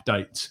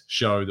update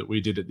show that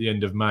we did at the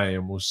end of May,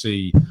 and we'll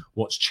see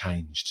what's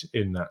changed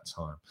in that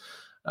time.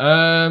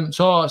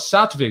 So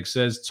Satvik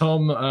says,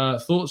 Tom,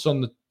 thoughts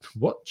on the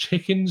what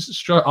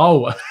chickens?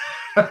 Oh,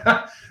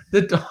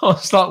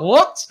 it's like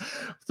what?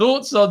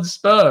 Thoughts on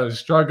Spurs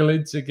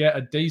struggling to get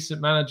a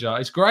decent manager?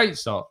 It's great,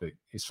 Satvik.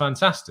 It's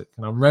fantastic,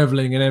 and I'm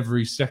reveling in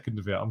every second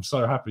of it. I'm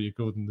so happy you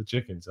called them the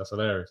chickens. That's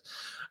hilarious.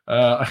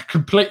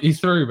 Completely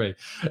threw me.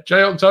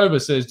 J October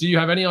says, do you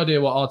have any idea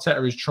what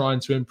Arteta is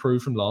trying to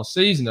improve from last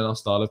season in our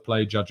style of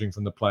play, judging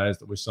from the players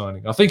that we're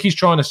signing? I think he's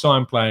trying to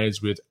sign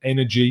players with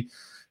energy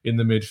in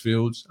the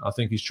midfield. I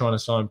think he's trying to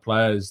sign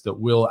players that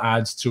will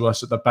add to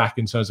us at the back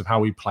in terms of how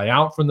we play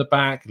out from the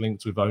back,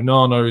 linked with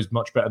Onana, who's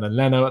much better than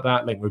Leno at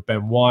that, linked with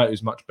Ben White,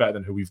 who's much better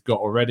than who we've got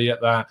already at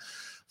that.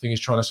 I think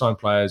he's trying to sign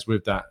players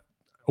with that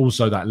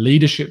also that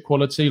leadership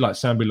quality, like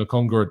Sambi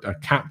Lokonga, a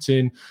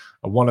captain,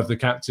 one of the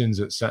captains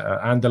at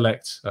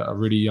Anderlecht at a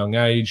really young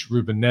age.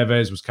 Ruben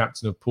Neves was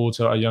captain of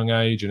Porto at a young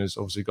age and has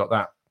obviously got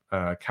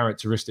that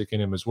characteristic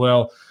in him as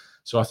well.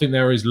 So I think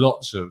there is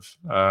lots of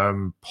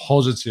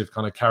positive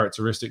kind of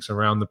characteristics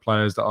around the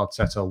players that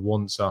Arteta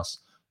wants us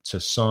to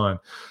sign.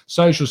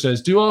 Social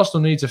says, do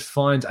Arsenal need to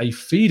find a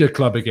feeder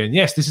club again?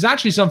 Yes, this is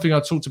actually something I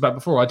talked about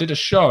before. I did a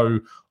show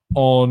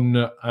on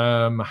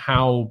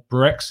how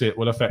Brexit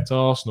will affect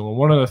Arsenal. And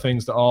one of the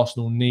things that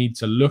Arsenal need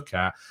to look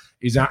at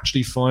is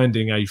actually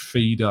finding a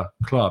feeder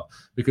club.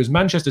 Because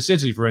Manchester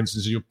City, for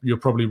instance, you're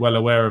probably well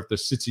aware of the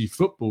City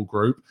Football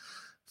Group.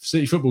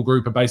 City Football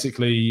Group are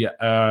basically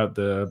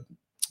the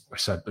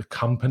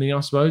company, I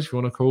suppose, if you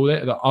want to call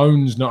it, that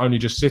owns not only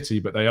just City,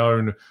 but they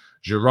own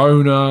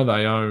Girona,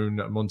 they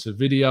own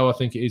Montevideo, I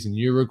think it is, in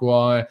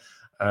Uruguay.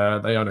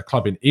 They own a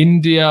club in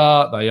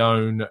India. They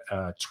own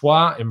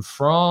Troyes in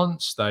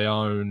France. They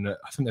own,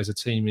 I think there's a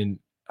team in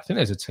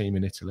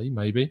Italy,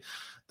 maybe.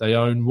 They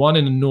own one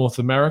in North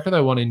America. They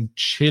own one in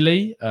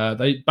Chile.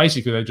 They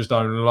just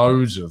own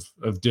loads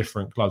of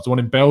different clubs. The one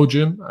in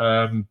Belgium,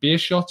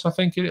 Beerschot, I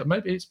think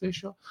maybe it's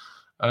Beerschot.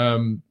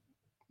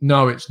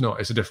 No, it's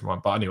not. It's a different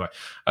one. But anyway,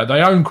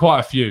 they own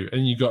quite a few.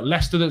 And you've got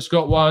Leicester that's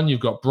got one.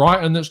 You've got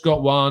Brighton that's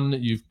got one.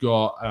 You've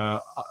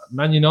got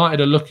Man United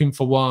are looking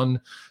for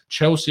one.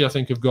 Chelsea, I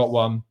think, have got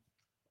one.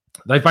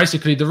 They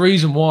basically, the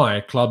reason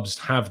why clubs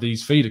have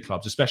these feeder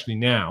clubs, especially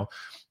now,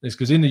 is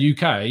because in the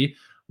UK,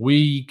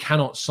 we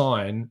cannot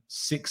sign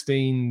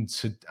 16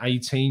 to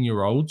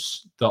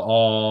 18-year-olds that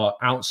are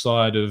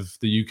outside of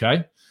the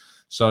UK.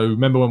 So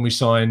remember when we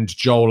signed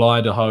Joel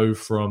Idaho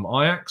from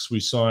Ajax, we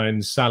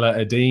signed Salah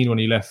Eddin when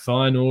he left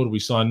Feyenoord, we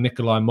signed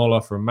Nikolai Moller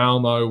from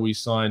Malmo, we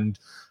signed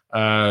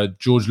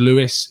George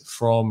Lewis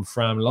from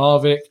Fram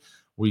Larvik,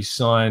 we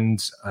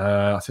signed,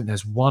 I think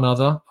there's one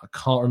other, I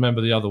can't remember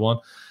the other one,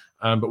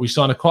 but we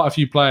signed quite a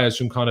few players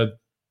from kind of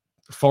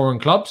foreign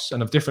clubs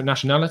and of different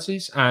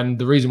nationalities. And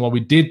the reason why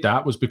we did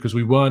that was because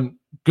we weren't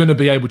going to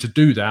be able to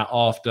do that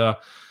after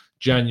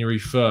January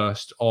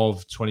 1st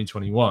of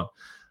 2021.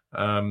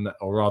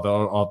 Or rather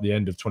at the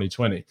end of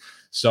 2020.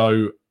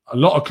 So a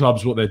lot of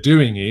clubs, what they're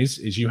doing is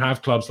you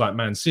have clubs like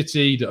Man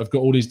City that have got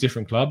all these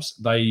different clubs.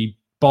 They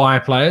buy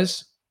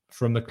players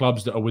from the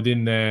clubs that are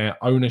within their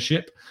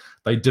ownership.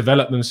 They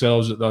develop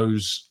themselves at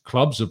those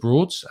clubs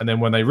abroad. And then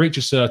when they reach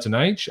a certain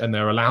age and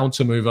they're allowed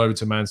to move over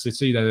to Man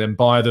City, they then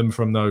buy them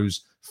from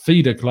those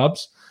feeder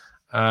clubs.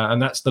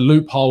 And that's the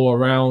loophole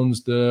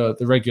around the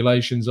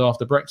regulations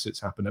after Brexit's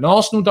happened. And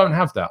Arsenal don't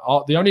have that.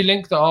 The only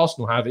link that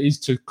Arsenal have is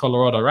to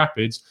Colorado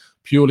Rapids,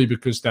 purely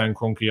because Stan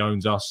Kroenke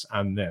owns us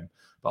and them.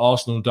 But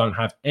Arsenal don't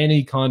have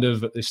any kind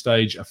of, at this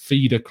stage, a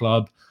feeder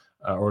club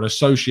or an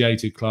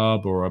associated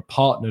club or a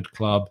partnered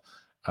club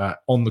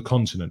on the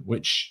continent,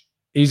 which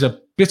is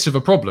a bit of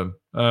a problem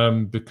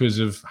because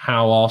of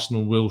how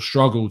Arsenal will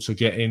struggle to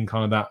get in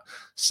kind of that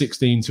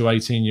 16 to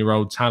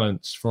 18-year-old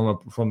talents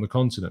from the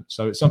continent.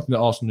 So it's something that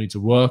Arsenal need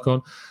to work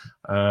on,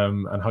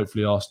 and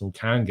hopefully Arsenal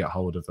can get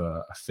hold of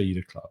a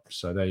feeder club.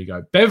 So there you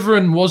go.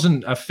 Beveren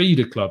wasn't a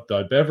feeder club,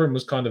 though. Beveren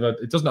was kind of I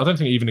don't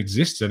think it even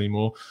exists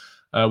anymore.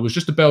 It was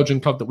just a Belgian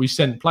club that we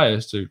sent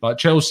players to. Like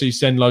Chelsea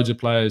send loads of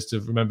players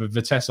to, remember,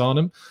 Vitesse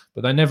Arnhem,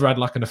 but they never had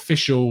like an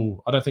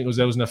official, I don't think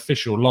there was an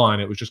official line.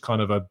 It was just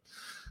kind of an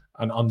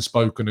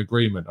unspoken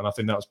agreement. And I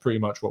think that was pretty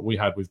much what we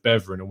had with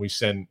Beveren. And we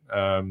sent,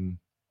 Graham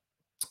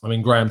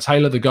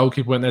Taylor, the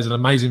goalkeeper, went. There's an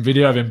amazing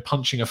video of him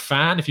punching a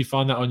fan. If you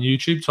find that on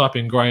YouTube, type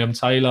in Graham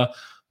Taylor,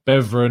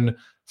 Beveren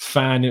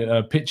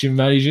fan pitch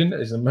invasion.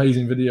 There's an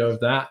amazing video of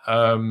that.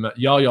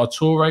 Yaya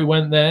Toure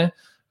went there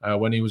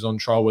when he was on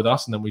trial with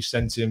us, and then we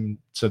sent him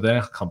to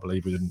there. I can't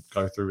believe we didn't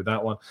go through with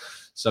that one.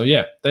 So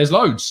yeah, there's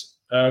loads.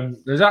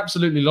 There's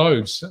absolutely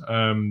loads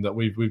that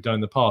we've done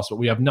in the past, but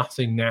we have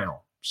nothing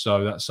now.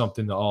 So that's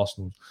something that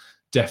Arsenal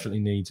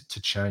definitely need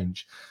to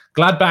change.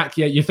 Gladbach,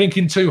 yeah, you're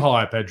thinking too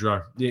high,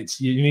 Pedro.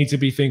 You need to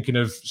be thinking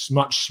of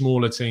much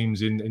smaller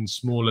teams in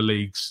smaller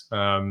leagues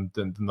than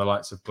the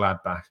likes of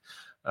Gladbach.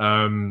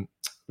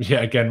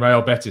 Again,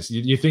 Real Betis,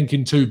 you're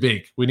thinking too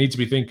big. We need to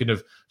be thinking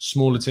of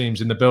smaller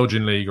teams in the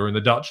Belgian league or in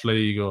the Dutch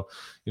league, or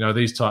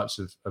these types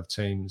of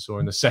teams, or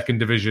in the second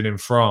division in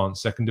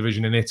France, second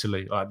division in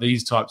Italy, like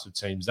these types of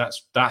teams.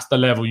 That's the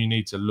level you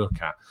need to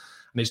look at.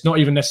 And it's not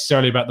even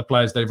necessarily about the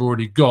players they've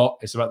already got.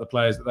 It's about the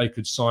players that they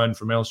could sign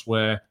from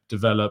elsewhere,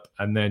 develop,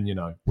 and then,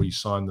 we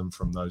sign them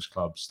from those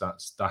clubs.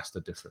 That's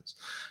the difference.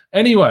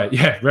 Anyway,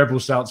 yeah, Rebel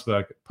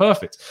Salzburg.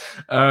 Perfect.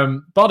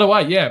 By the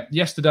way, yeah,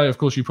 yesterday, of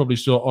course, you probably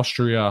saw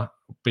Austria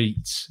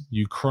beat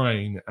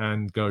Ukraine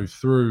and go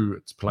through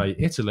to play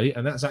Italy.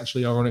 And that's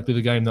actually, ironically,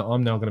 the game that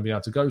I'm now going to be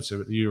able to go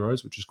to at the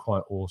Euros, which is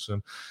quite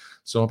awesome.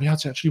 So I'll be able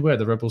to actually wear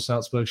the Rebel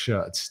Salzburg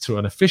shirt to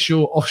an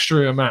official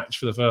Austria match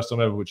for the first time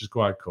ever, which is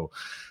quite cool.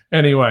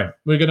 Anyway,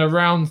 we're going to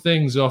round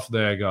things off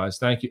there, guys.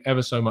 Thank you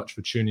ever so much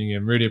for tuning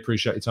in. Really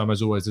appreciate your time,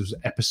 as always. This was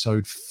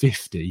episode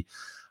 50.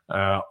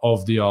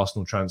 of the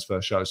Arsenal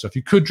transfer show. So if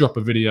you could drop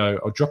one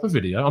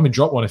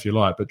if you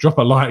like, but drop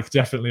a like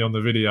definitely on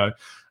the video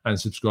and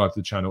subscribe to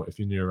the channel if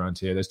you're new around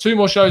here. There's 2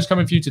 more shows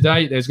coming for you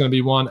today. There's going to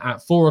be one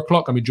at 4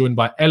 o'clock. I'll be joined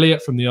by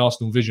Elliot from the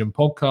Arsenal Vision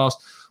podcast.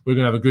 We're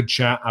going to have a good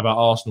chat about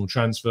Arsenal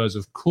transfers,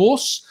 of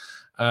course.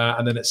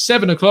 And then at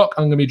 7 o'clock,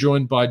 I'm going to be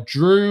joined by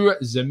Drew,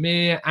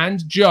 Zamir,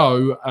 and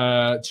Joe,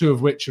 2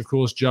 of which, of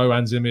course, Joe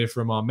and Zamir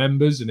from our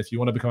members. And if you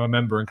want to become a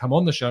member and come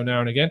on the show now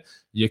and again,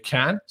 you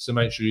can. So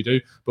make sure you do.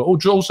 But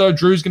also,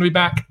 Drew's going to be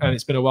back. And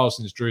it's been a while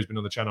since Drew's been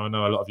on the channel. I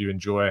know a lot of you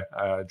enjoy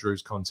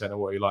Drew's content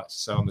and what he likes to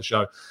say on the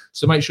show.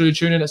 So make sure you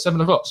tune in at 7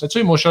 o'clock. So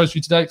 2 more shows for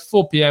you today,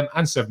 4 p.m.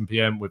 and 7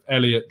 p.m. with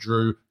Elliot,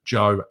 Drew,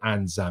 Joe,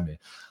 and Zamir.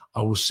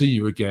 I will see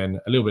you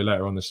again a little bit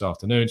later on this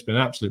afternoon. It's been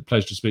an absolute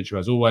pleasure to speak to you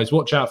as always.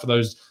 Watch out for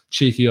those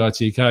cheeky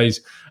ITKs.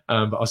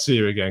 But I'll see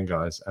you again,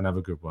 guys, and have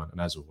a good one. And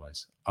as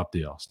always, up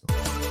the Arsenal.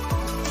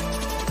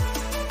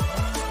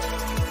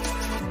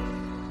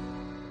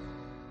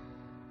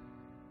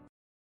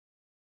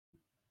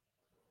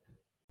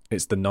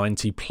 It's the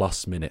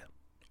 90-plus minute.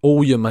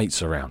 All your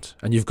mates around,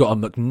 and you've got a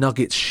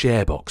McNuggets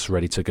share box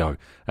ready to go,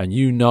 and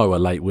you know a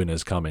late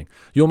winner's coming.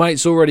 Your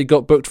mate's already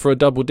got booked for a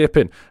double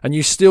dipping, and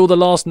you steal the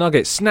last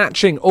nugget,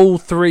 snatching all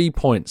 3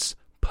 points.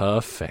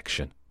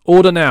 Perfection.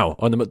 Order now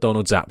on the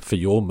McDonald's app for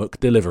your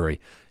McDelivery.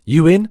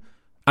 You in?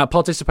 At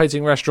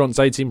participating restaurants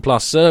 18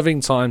 plus,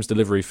 serving times,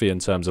 delivery fee and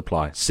terms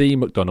apply. See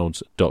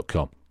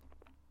mcdonalds.com.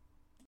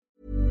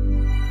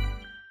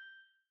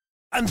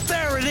 And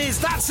there it is,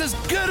 that's as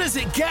good as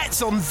it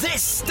gets on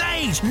this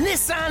stage.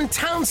 Nissan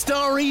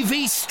Townstar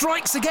EV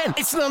strikes again.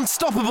 It's an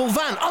unstoppable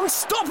van,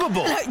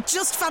 unstoppable.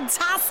 Just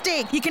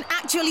fantastic. You can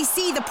actually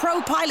see the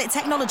Pro Pilot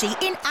technology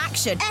in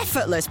action.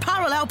 Effortless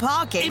parallel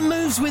parking. It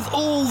moves with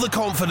all the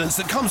confidence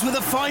that comes with a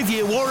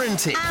 5-year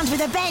warranty. And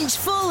with a bench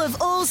full of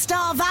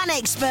all-star van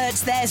experts,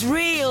 there's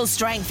real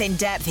strength in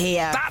depth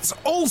here. That's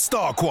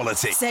all-star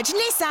quality. Search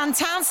Nissan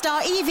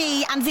Townstar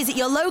EV and visit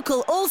your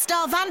local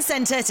all-star van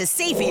centre to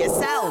see for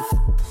yourself.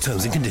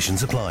 Terms and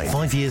conditions apply.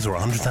 5 years or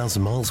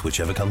 100,000 miles,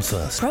 whichever comes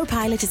first. Pro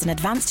Pilot is an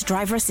advanced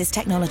driver assist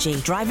technology.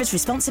 Driver's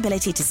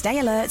responsibility to stay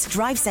alert,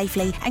 drive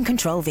safely, and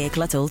control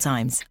vehicle at all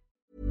times.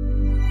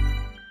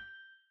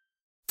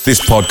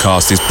 This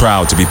podcast is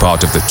proud to be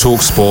part of the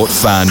TalkSport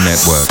Fan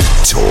Network.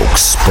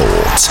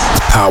 TalkSport.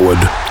 Powered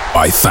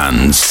by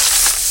fans.